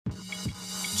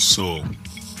So,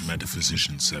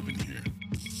 Metaphysician 7 here.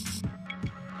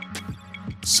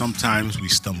 Sometimes we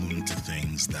stumble into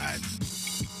things that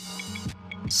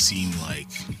seem like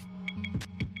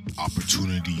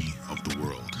opportunity of the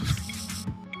world.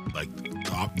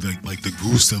 like the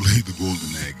goose that laid the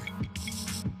golden egg.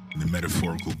 The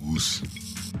metaphorical goose.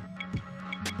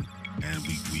 And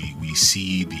we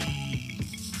see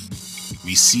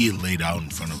it laid out in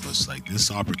front of us, like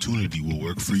this opportunity will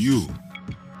work for you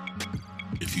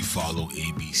if you follow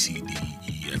A, B, C, D,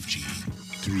 E, F, G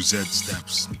through Z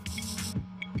steps.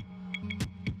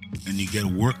 And you get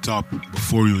worked up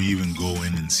before you even go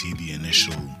in and see the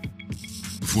initial,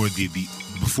 before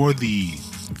the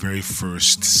very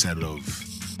first set of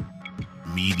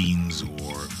meetings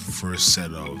or first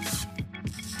set of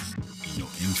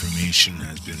information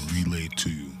has been relayed to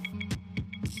you.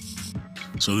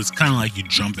 So it's kind of like you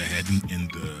jump ahead in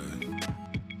the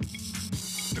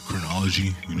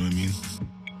chronology, you know what I mean?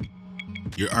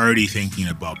 You're already thinking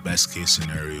about best case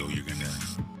scenario. You're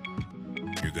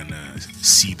gonna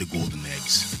see the golden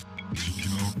eggs,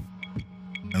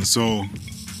 And so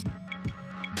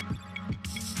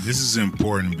this is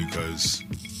important because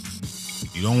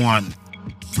you don't want,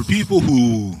 for people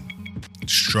who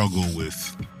struggle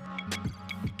with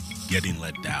getting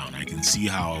let down, I can see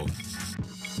how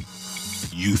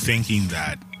you thinking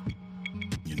that,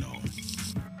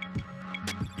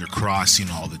 you're crossing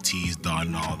all the T's,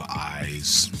 dotting all the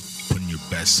I's, putting your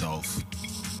best self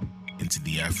into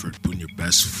the effort, putting your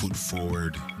best foot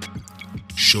forward,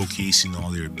 showcasing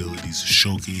all your abilities,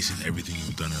 showcasing everything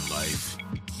you've done in life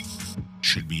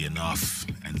should be enough.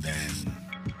 And then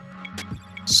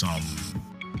some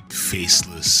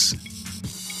faceless,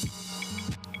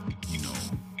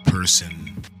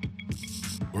 person,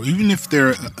 or even if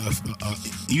they're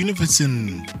even if it's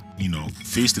in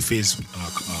face-to-face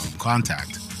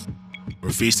contact or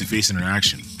face-to-face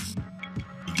interaction,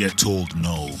 you get told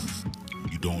no,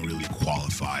 you don't really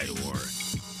qualify, or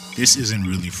this isn't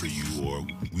really for you, or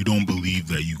we don't believe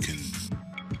that you can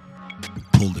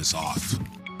pull this off.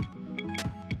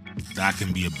 That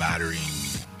can be a battering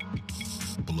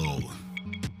blow.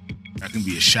 That can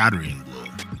be a shattering blow.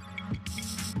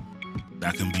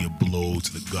 That can be a blow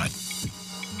to the gut.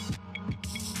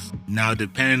 Now,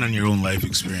 depending on your own life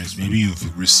experience, maybe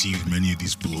you've received many of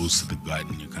these blows to the gut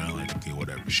and you're kind of like, okay,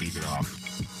 whatever, shake it off.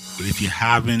 But if you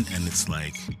haven't, and it's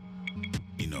like,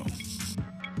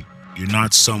 you're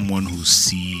not someone who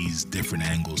sees different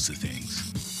angles to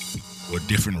things or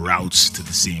different routes to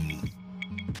the same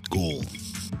goal,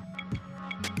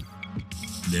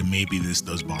 then maybe this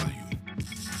does bother you.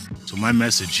 So my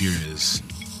message here is,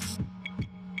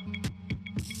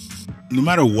 no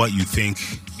matter what you think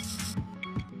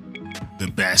the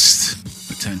best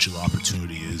potential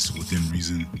opportunity is within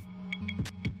reason,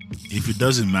 if it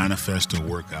doesn't manifest or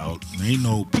work out, there ain't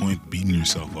no point beating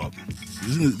yourself up.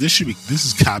 This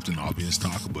is Captain Obvious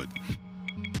talk, but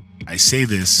I say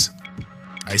this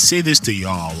to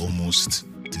y'all almost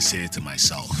to say it to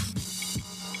myself,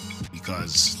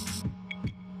 because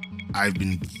I've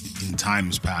been in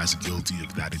times past guilty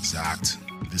of that exact,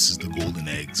 this is the golden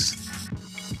eggs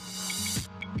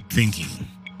thinking.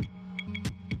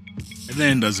 And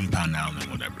then it doesn't pan out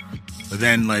and whatever. But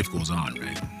then life goes on,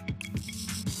 right?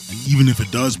 And even if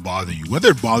it does bother you,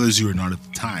 whether it bothers you or not at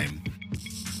the time,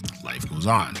 life goes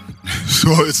on.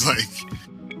 So it's like,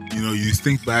 you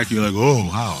think back, you're like, oh,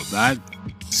 wow, that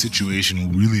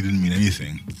situation really didn't mean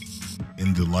anything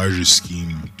in the larger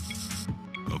scheme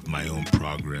of my own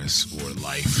progress or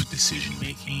life decision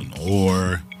making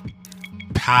or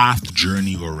path,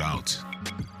 journey, or route.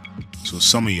 So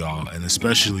some of y'all, and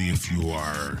especially if you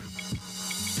are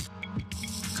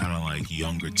kind of like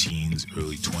younger teens,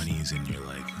 early 20s, and you're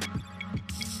like,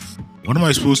 what am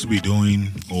I supposed to be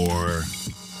doing? Or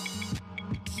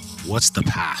what's the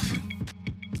path?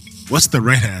 What's the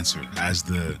right answer? As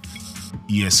the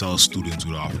ESL students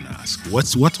would often ask,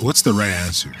 what's the right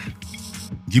answer?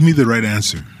 Give me the right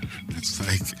answer. It's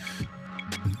like,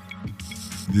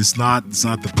 it's not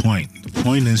the point. The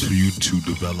point is for you to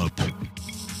develop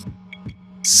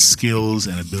skills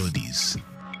and abilities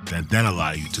that then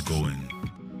allow you to go and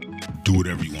do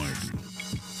whatever you want to do.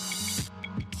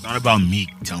 It's not about me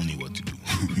telling you what to do.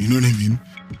 You know what I mean?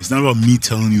 It's not about me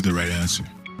telling you the right answer.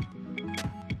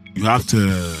 You have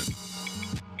to,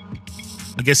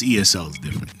 I guess ESL is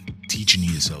different. Teaching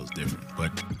ESL is different.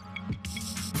 But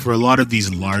for a lot of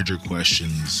these larger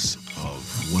questions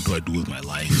of what do I do with my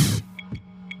life?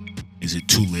 Is it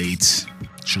too late?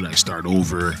 Should I start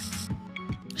over?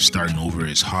 Starting over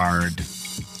is hard.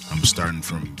 I'm starting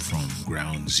from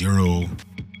ground zero.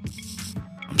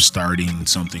 I'm starting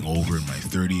something over in my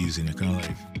 30s, and you're kind of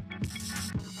like,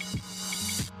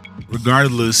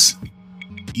 regardless,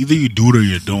 either you do it or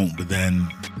you don't, but then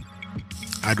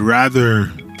I'd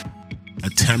rather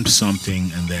attempt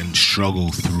something and then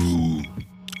struggle through,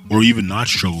 or even not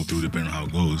struggle through, depending on how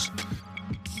it goes,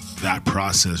 that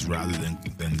process, rather than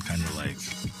kind of like,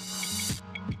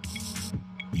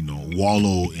 you know,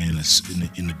 wallow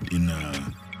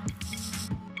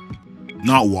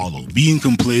not wallow, being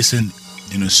complacent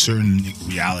in a certain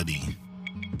reality,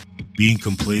 being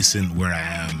complacent where I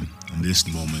am in this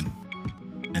moment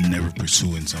and never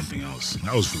pursuing something else.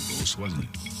 That was for Ghost, wasn't it?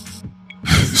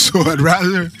 So I'd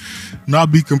rather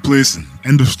not be complacent.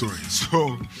 End of story.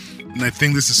 So, and I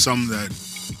think this is something that,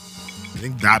 I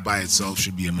think that by itself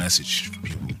should be a message for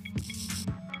people.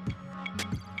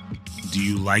 Do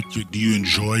you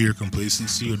enjoy your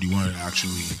complacency, or do you want to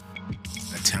actually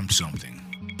attempt something,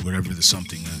 whatever the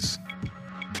something is?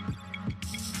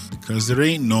 Because there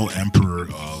ain't no emperor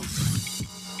of,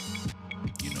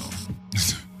 you know,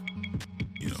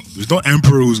 there's no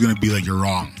emperor who's gonna be like, you're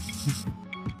wrong.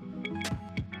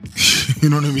 You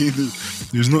know what I mean?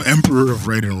 There's no emperor of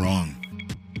right and wrong.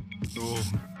 So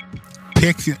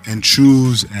pick and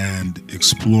choose and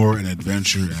explore and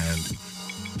adventure and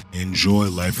enjoy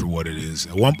life for what it is.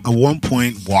 At one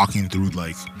point, walking through,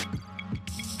 like,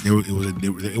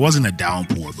 it wasn't a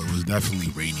downpour, but it was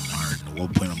definitely raining hard. And at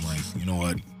one point, I'm like, you know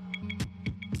what?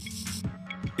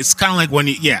 It's kind of like when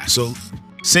so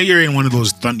say you're in one of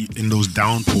those in those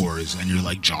downpours and you're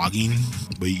like jogging,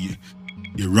 but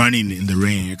you're running in the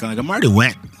rain. You're kind of like, I'm already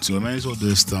wet, so I might as well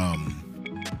just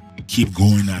keep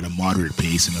going at a moderate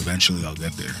pace, and eventually I'll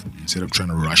get there instead of trying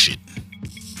to rush it.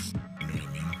 You know what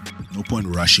I mean? No point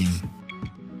rushing.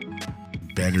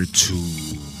 Better to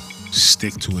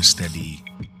stick to a steady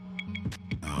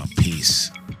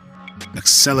pace.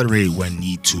 Accelerate when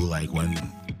need to, like when,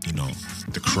 you know,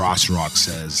 the crosswalk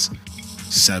says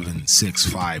 7, 6,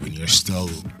 5, and you're still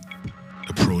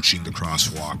approaching the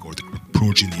crosswalk or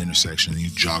approaching the intersection, and you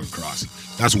jog across.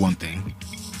 That's one thing.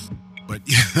 But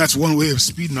yeah, that's one way of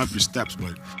speeding up your steps.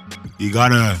 But you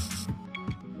gotta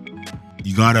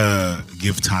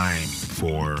give time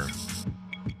for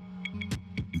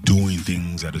doing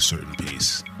things at a certain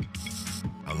pace,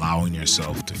 allowing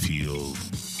yourself to feel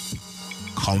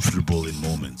comfortable in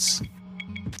moments,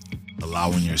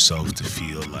 allowing yourself to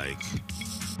feel like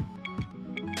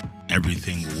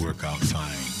everything will work out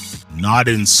fine. Not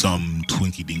in some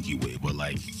twinky dinky way, but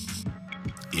like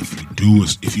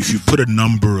if you put a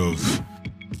number of,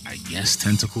 I guess,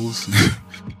 tentacles,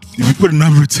 if you put a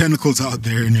number of tentacles out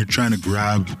there and you're trying to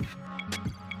grab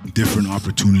different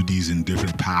opportunities and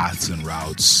different paths and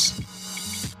routes,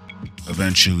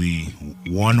 eventually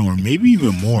one or maybe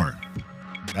even more.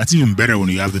 That's even better when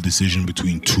you have the decision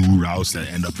between two routes that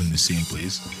end up in the same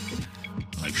place,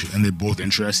 like, and they're both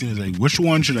interesting. It's like, which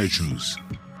one should I choose?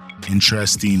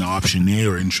 Interesting option A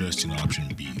or interesting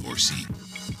option B or C?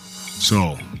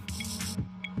 So,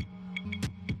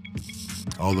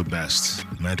 all the best.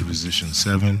 Metaphysician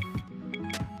 7,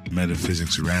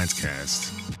 Metaphysics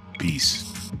Rantcast. Peace.